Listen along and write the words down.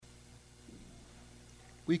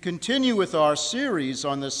We continue with our series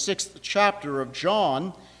on the 6th chapter of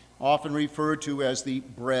John, often referred to as the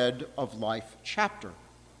Bread of Life chapter.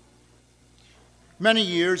 Many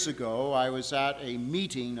years ago, I was at a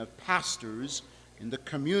meeting of pastors in the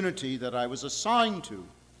community that I was assigned to,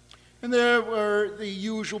 and there were the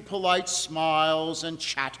usual polite smiles and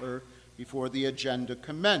chatter before the agenda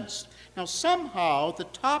commenced. Now, somehow, the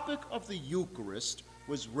topic of the Eucharist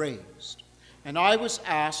was raised, and I was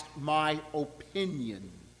asked my opinion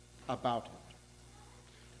about it.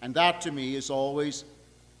 And that, to me, is always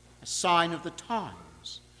a sign of the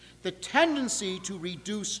times, the tendency to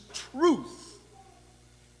reduce truth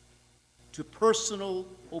to personal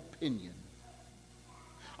opinion.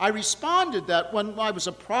 I responded that when I was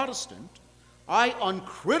a Protestant, I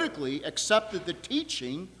uncritically accepted the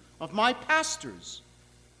teaching of my pastors,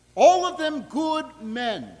 all of them good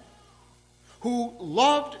men who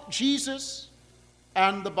loved Jesus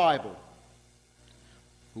and the Bible,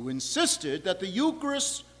 who insisted that the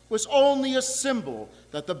Eucharist was only a symbol,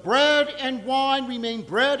 that the bread and wine remain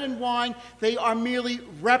bread and wine. They are merely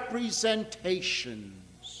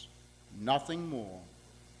representations, nothing more.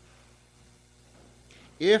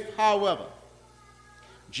 If, however,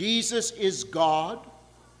 Jesus is God,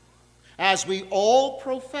 as we all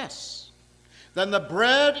profess, then the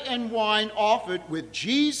bread and wine offered with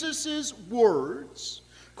Jesus' words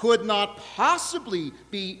could not possibly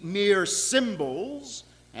be mere symbols,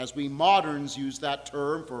 as we moderns use that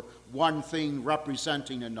term for one thing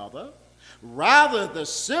representing another. Rather, the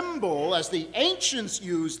symbol, as the ancients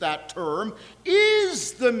used that term,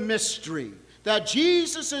 is the mystery that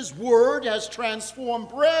Jesus' word has transformed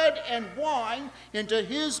bread and wine into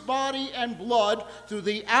his body and blood through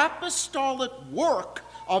the apostolic work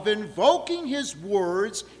of invoking his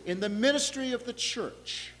words in the ministry of the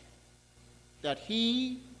church that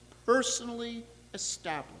he personally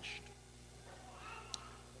established.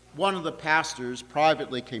 One of the pastors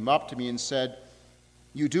privately came up to me and said,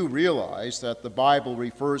 "You do realize that the Bible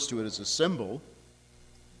refers to it as a symbol?"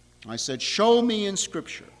 I said, "Show me in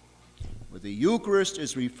Scripture where the Eucharist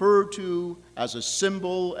is referred to as a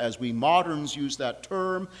symbol, as we moderns use that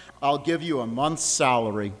term. I'll give you a month's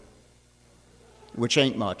salary," which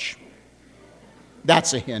ain't much.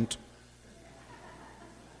 That's a hint.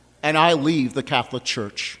 And I leave the Catholic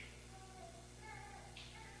Church.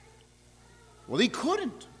 Well, he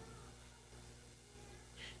couldn't.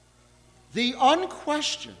 The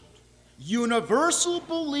unquestioned, universal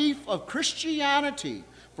belief of Christianity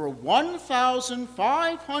for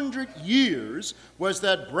 1,500 years was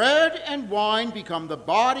that bread and wine become the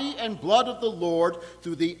body and blood of the Lord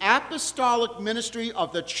through the apostolic ministry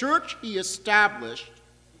of the church he established,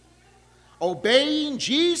 obeying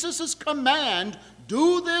Jesus' command,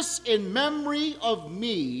 "Do this in memory of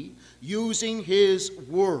me," using his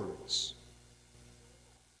words.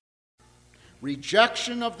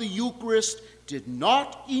 Rejection of the Eucharist did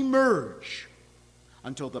not emerge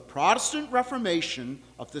until the Protestant Reformation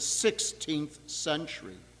of the 16th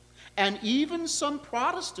century. And even some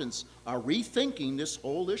Protestants are rethinking this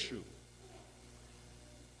whole issue.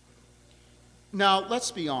 Now,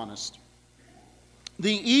 let's be honest.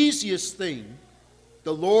 The easiest thing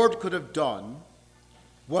the Lord could have done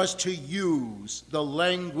was to use the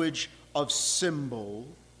language of symbol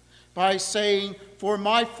by saying, "For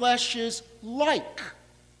my flesh is like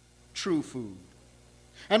true food,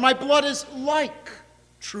 and my blood is like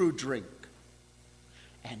true drink."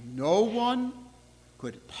 And no one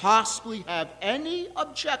could possibly have any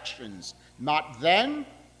objections, not then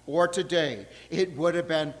or today. It would have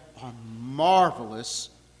been a marvelous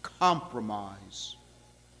compromise.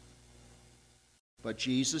 But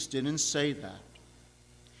Jesus didn't say that.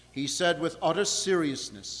 He said with utter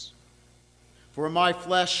seriousness, "For my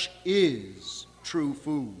flesh is true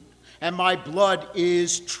food, and my blood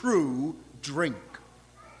is true drink."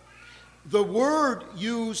 The word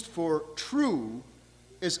used for true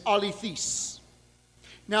is alethys.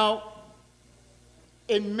 Now,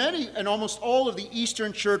 in almost all of the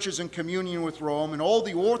Eastern churches in communion with Rome, and all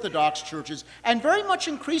the Orthodox churches, and very much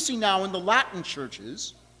increasing now in the Latin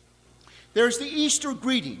churches, there's the Easter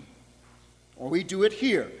greeting, or we do it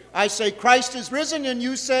here. I say, "Christ is risen," and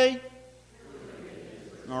you say,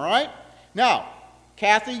 all right? Now,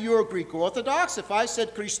 Kathy, you're Greek Orthodox. If I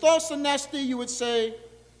said Christos anesti, you would say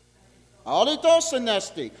alitos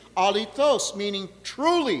anesti. Alitos, meaning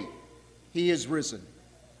truly he is risen.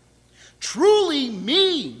 Truly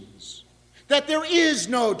means that there is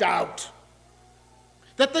no doubt,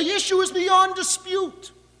 that the issue is beyond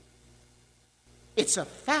dispute. It's a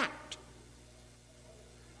fact.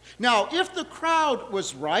 Now, if the crowd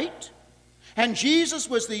was right, and Jesus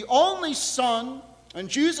was the only Son and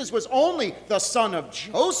Jesus was only the son of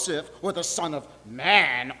Joseph, or the son of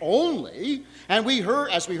man only, and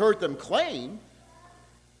as we heard them claim,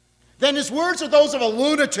 then his words are those of a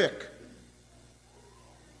lunatic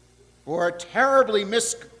or a terribly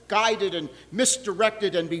misguided and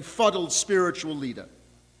misdirected and befuddled spiritual leader.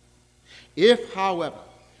 If, however,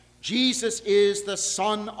 Jesus is the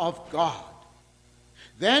Son of God,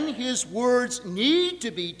 then his words need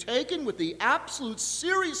to be taken with the absolute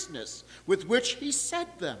seriousness with which he said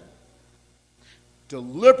them.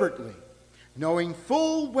 Deliberately, knowing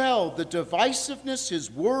full well the divisiveness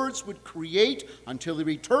his words would create until he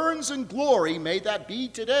returns in glory, may that be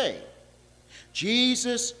today,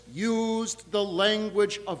 Jesus used the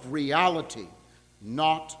language of reality,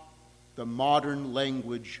 not the modern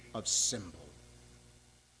language of symbol.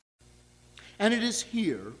 And it is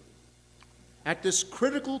here, at this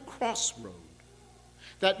critical crossroad,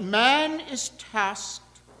 that man is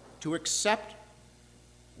tasked to accept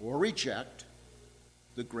or reject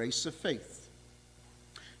the grace of faith.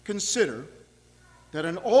 Consider that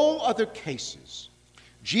in all other cases,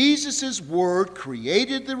 Jesus' word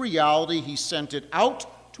created the reality he sent it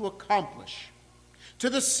out to accomplish.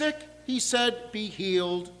 To the sick, he said, "Be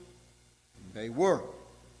healed," and they were.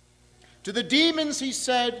 To the demons, he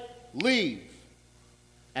said, "Leave,"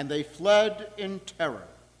 and they fled in terror.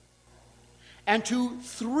 And to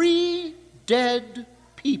 3 dead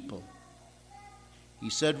people,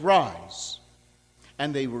 he said, "Rise,"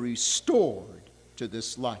 and they were restored to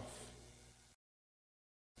this life.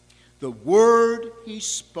 The word he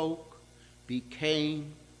spoke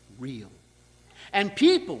became real, and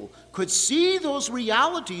people could see those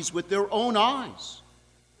realities with their own eyes.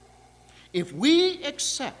 If we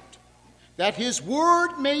accept that his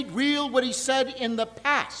word made real what he said in the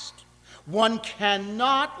past, one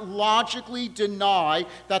cannot logically deny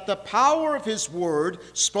that the power of his word,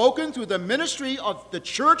 spoken through the ministry of the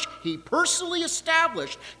church he personally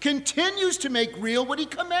established, continues to make real what he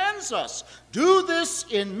commands us. Do this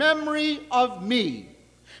in memory of me,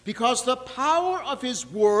 because the power of his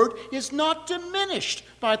word is not diminished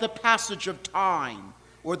by the passage of time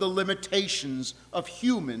or the limitations of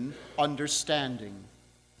human understanding.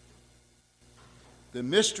 The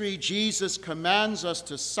mystery Jesus commands us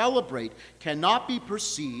to celebrate cannot be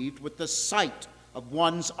perceived with the sight of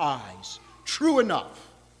one's eyes. True enough.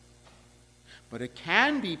 But it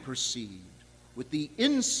can be perceived with the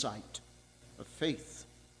insight of faith.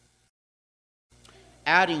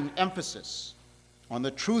 Adding emphasis on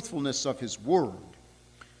the truthfulness of his word,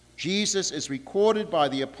 Jesus is recorded by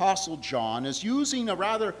the Apostle John as using a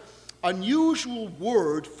rather unusual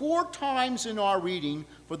word 4 times in our reading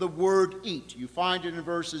for the word eat. You find it in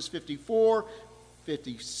verses 54,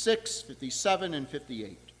 56, 57, and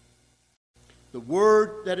 58. The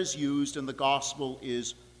word that is used in the gospel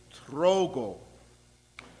is trogo.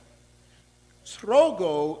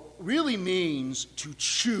 Trogo really means to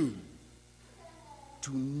chew,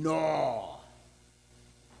 to gnaw.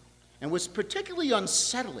 And what's particularly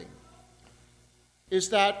unsettling is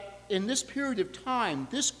that in this period of time,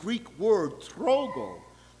 this Greek word, trogo,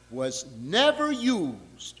 was never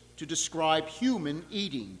used to describe human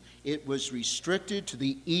eating. It was restricted to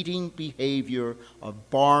the eating behavior of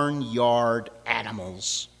barnyard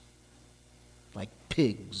animals, like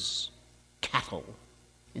pigs, cattle,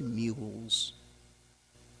 and mules.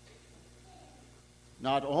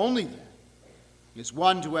 Not only, then, is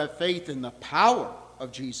one to have faith in the power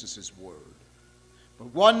of Jesus' word, but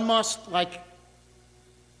one must, like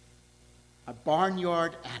a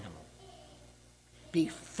barnyard animal, be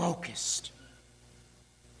focused,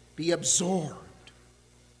 be absorbed,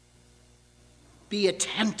 be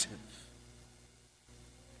attentive.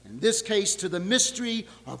 In this case, to the mystery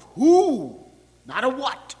of who, not a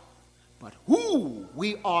what, but who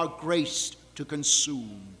we are graced to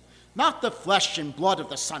consume. Not the flesh and blood of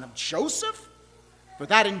the son of Joseph, for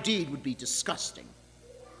that indeed would be disgusting,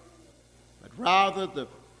 but rather the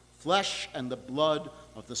flesh and the blood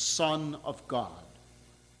of the Son of God.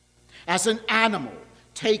 As an animal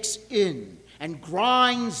takes in and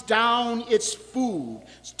grinds down its food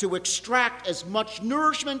to extract as much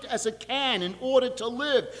nourishment as it can in order to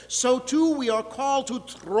live, so too we are called to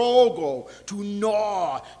trogo, to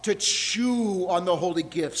gnaw, to chew on the holy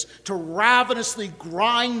gifts, to ravenously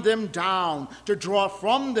grind them down, to draw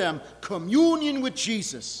from them communion with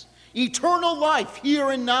Jesus, eternal life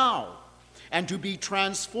here and now, and to be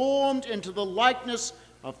transformed into the likeness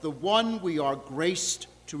of the one we are graced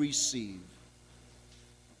to receive.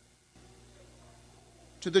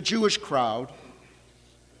 To the Jewish crowd,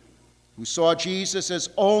 who saw Jesus as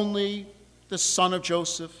only the son of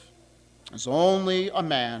Joseph, as only a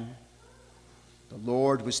man, the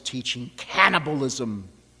Lord was teaching cannibalism,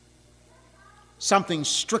 something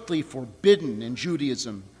strictly forbidden in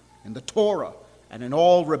Judaism, in the Torah, and in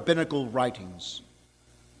all rabbinical writings.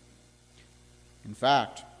 In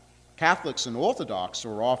fact, Catholics and Orthodox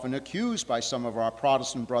are often accused by some of our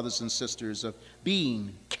Protestant brothers and sisters of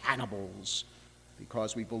being cannibals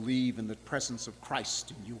because we believe in the presence of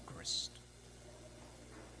Christ in Eucharist.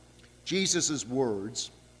 Jesus'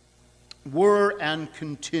 words were and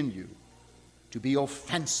continue to be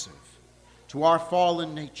offensive to our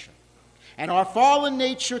fallen nature. And our fallen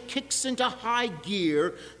nature kicks into high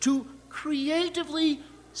gear to creatively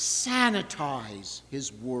sanitize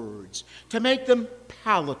his words, to make them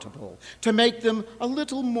palatable, to make them a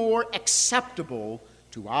little more acceptable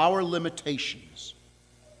to our limitations.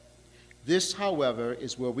 This, however,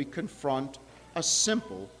 is where we confront a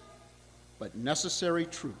simple but necessary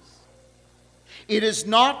truth. It is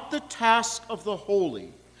not the task of the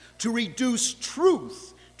holy to reduce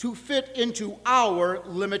truth to fit into our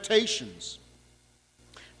limitations.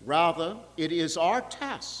 Rather, it is our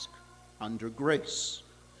task under grace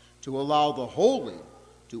to allow the holy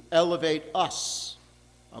to elevate us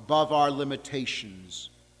above our limitations,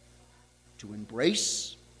 to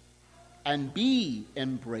embrace and be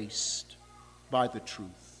embraced by the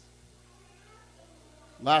truth.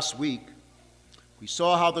 Last week, we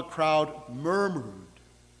saw how the crowd murmured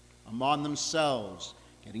among themselves,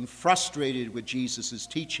 getting frustrated with Jesus'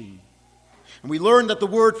 teaching. And we learned that the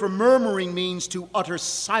word for murmuring means to utter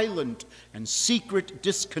silent and secret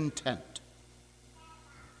discontent.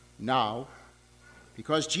 Now,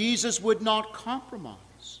 because Jesus would not compromise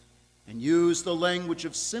and use the language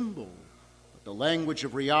of symbol, but the language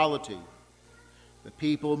of reality, the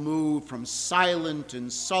people moved from silent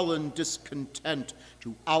and sullen discontent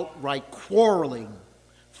to outright quarreling,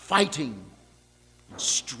 fighting, and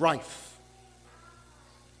strife.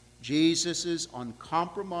 Jesus'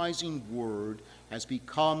 uncompromising word has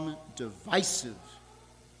become divisive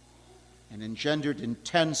and engendered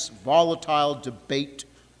intense, volatile debate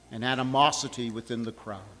and animosity within the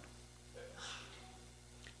crowd.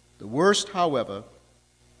 The worst, however,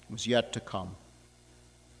 was yet to come.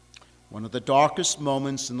 One of the darkest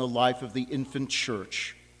moments in the life of the infant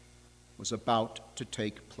church was about to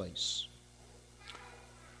take place.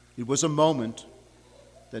 It was a moment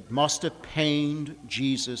that must have pained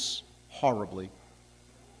Jesus horribly.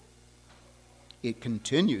 It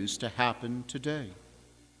continues to happen today.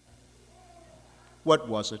 What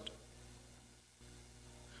was it?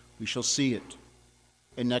 We shall see it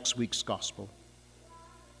in next week's gospel.